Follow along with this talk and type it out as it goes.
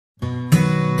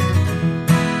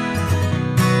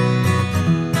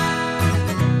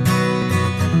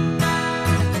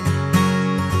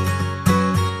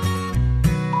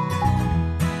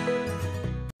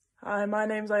Hi, my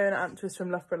name's Iona Antwis from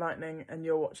Loughborough Lightning, and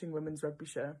you're watching Women's Rugby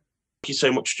Show. Thank you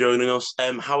so much for joining us.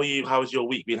 How are you? How has your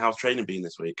week been? How's training been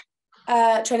this week?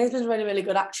 Training's been really, really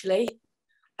good actually.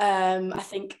 I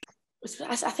think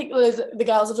the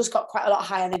girls have just got quite a lot of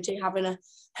high energy having a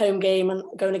home game and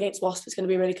going against Wasps. It's going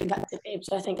to be a really competitive game.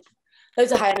 So I think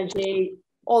loads of high energy.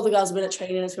 All the girls have been at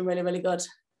training. It's been really, really good.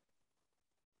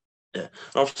 Yeah,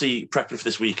 obviously prepping for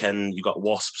this weekend. You got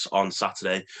Wasps on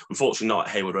Saturday. Unfortunately, not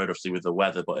at Hayward Road, obviously with the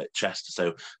weather, but at Chester.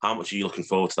 So, how much are you looking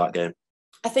forward to that game?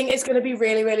 I think it's going to be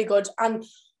really, really good. And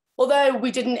although we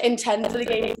didn't intend for the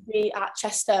game to be at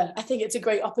Chester, I think it's a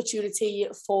great opportunity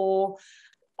for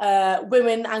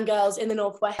women and girls in the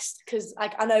Northwest, because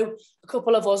I know a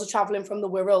couple of us are travelling from the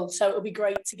Wirral, so it'll be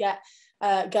great to get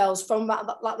girls from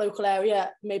that local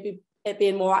area, maybe it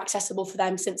being more accessible for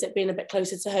them since it being a bit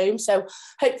closer to home. So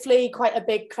hopefully quite a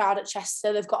big crowd at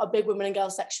Chester. They've got a big women and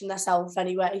girls section themselves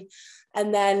anyway.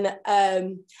 And then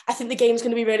I think the game's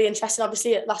going to be really interesting.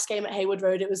 Obviously, at last game at Hayward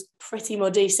Road, it was pretty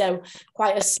muddy, so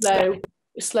quite a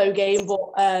slow game.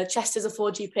 But Chester's a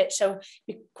 4G pitch, so it'll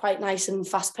be quite nice and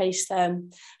fast-paced.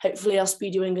 Hopefully our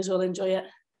speedy wingers will enjoy it.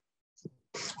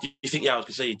 Do you think, I was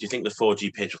going to say, do you think the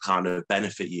 4G pitch will kind of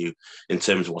benefit you in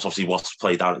terms of what's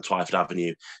played down at Twyford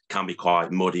Avenue can be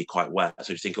quite muddy, quite wet? So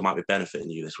do you think it might be benefiting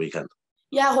you this weekend?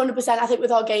 Yeah, 100%. I think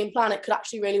with our game plan, it could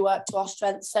actually really work to our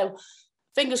strengths. So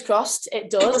fingers crossed it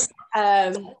does.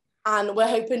 And we're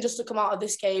hoping just to come out of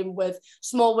this game with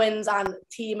small wins and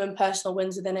team and personal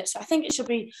wins within it. So I think it should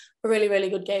be a really, really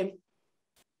good game.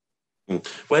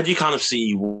 Where do you kind of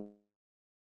see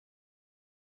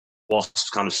what's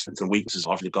kind of strengths and weaknesses?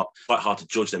 Obviously, got quite hard to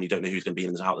judge them. You don't know who's going to be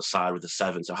in and out the side with the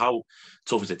seven. So how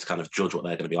tough is it to kind of judge what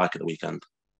they're going to be like at the weekend?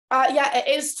 Yeah, it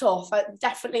is tough. It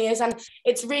definitely is. And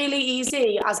it's really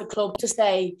easy as a club to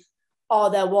say, oh,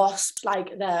 they're Wasps,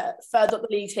 like they're further up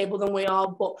the league table than we are.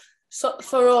 But so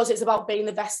for us, it's about being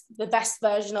the best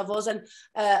version of us. And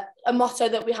a motto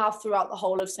that we have throughout the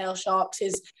whole of Sale Sharks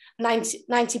is 90%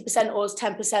 us,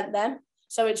 10% them.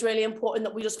 So it's really important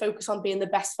that we just focus on being the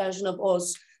best version of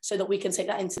us so that we can take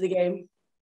that into the game.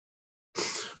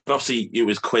 But obviously, it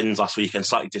was Quins last weekend,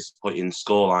 slightly disappointing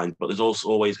scoreline, but there's also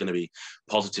always going to be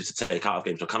positives to take out of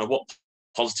games. So kind of what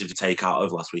positive to take out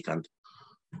of last weekend?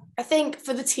 I think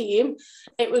for the team,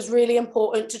 it was really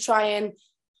important to try and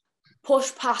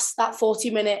push past that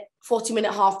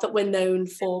 40-minute half that we're known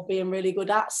for being really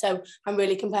good at. So I'm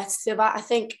really competitive at. I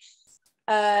think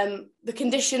the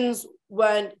conditions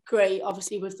weren't great,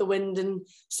 obviously, with the wind and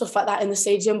stuff like that in the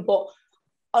stadium. But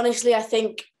honestly, I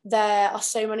think there are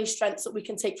so many strengths that we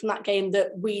can take from that game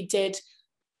that we did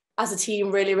as a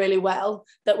team really, really well,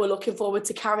 that we're looking forward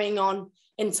to carrying on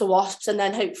into Wasps, and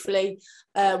then hopefully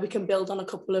we can build on a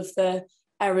couple of the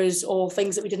errors or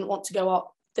things that we didn't want to go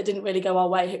up that didn't really go our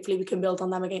way. Hopefully we can build on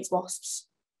them against Wasps.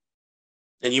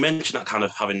 And you mentioned that kind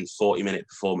of having 40-minute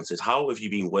performances. How have you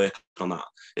been working on that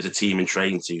as a team in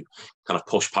training to kind of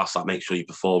push past that, make sure you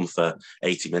perform for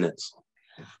 80 minutes?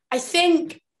 I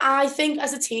think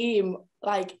as a team,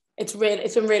 like it's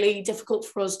been really difficult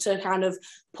for us to kind of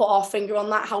put our finger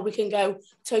on that, how we can go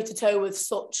toe-to-toe with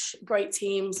such great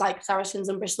teams like Saracens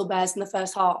and Bristol Bears in the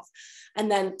first half and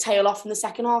then tail off in the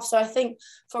second half. So I think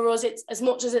for us, it's as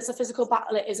much as it's a physical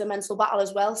battle, it is a mental battle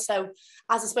as well. So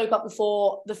as I spoke about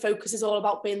before, the focus is all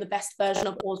about being the best version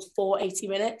of us for 80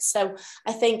 minutes. So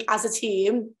I think as a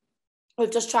team,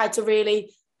 we've just tried to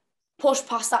really push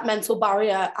past that mental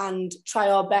barrier and try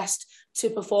our best to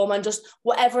perform, and just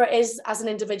whatever it is as an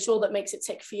individual that makes it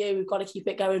tick for you, we've got to keep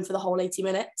it going for the whole 80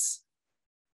 minutes.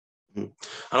 And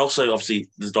also, obviously,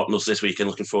 there's Docknuts this weekend,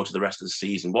 looking forward to the rest of the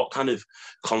season. What kind of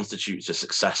constitutes a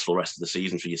successful rest of the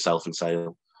season for yourself and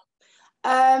Sale?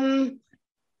 I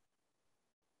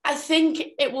think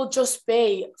it will just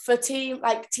be for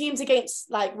teams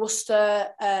against like Worcester.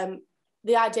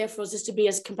 The idea for us is to be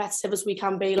as competitive as we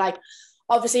can be. Like,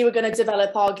 obviously, we're going to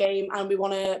develop our game and we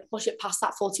want to push it past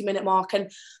that 40-minute mark. And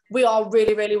we are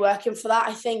really, really working for that.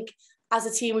 I think as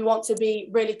a team, we want to be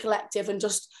really collective and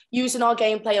just using our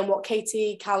gameplay and what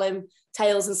Katie, Callum,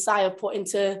 Tails and Si have put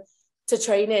into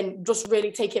training, just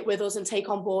really take it with us and take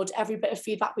on board every bit of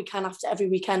feedback we can after every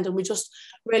weekend. And we just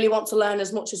really want to learn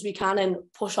as much as we can and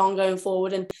push on going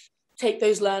forward and take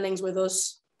those learnings with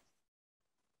us.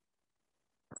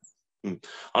 And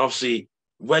obviously,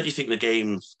 where do you think the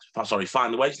game's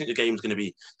going to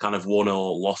be kind of won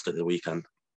or lost at the weekend?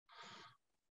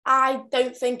 I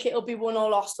don't think it'll be won or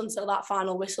lost until that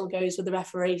final whistle goes with the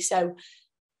referee. So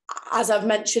as I've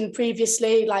mentioned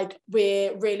previously, like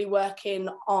we're really working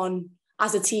on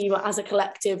as a team, as a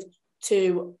collective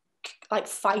to like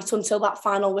fight until that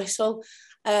final whistle.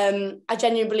 I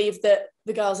genuinely believe that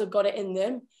the girls have got it in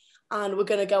them. and we're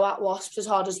going to go at Wasps as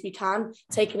hard as we can,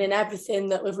 taking in everything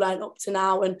that we've learned up to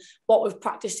now and what we've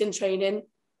practiced in training.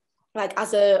 Like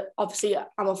obviously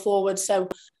I'm a forward, so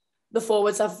the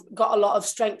forwards have got a lot of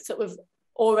strengths that we've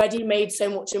already made so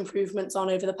much improvements on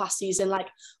over the past season. Like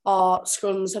our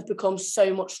scrums have become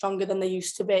so much stronger than they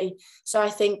used to be. So I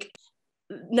think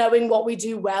knowing what we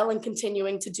do well and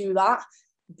continuing to do that,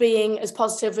 being as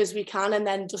positive as we can, and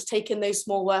then just taking those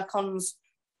small work-ons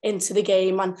into the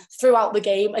game and throughout the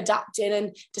game, adapting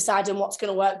and deciding what's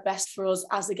going to work best for us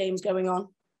as the game's going on.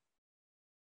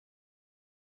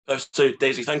 So,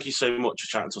 Daisy, thank you so much for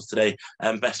chatting to us today.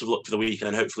 Best of luck for the weekend,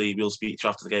 and hopefully we'll speak to you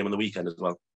after the game on the weekend as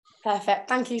well. Perfect.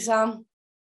 Thank you, Sam.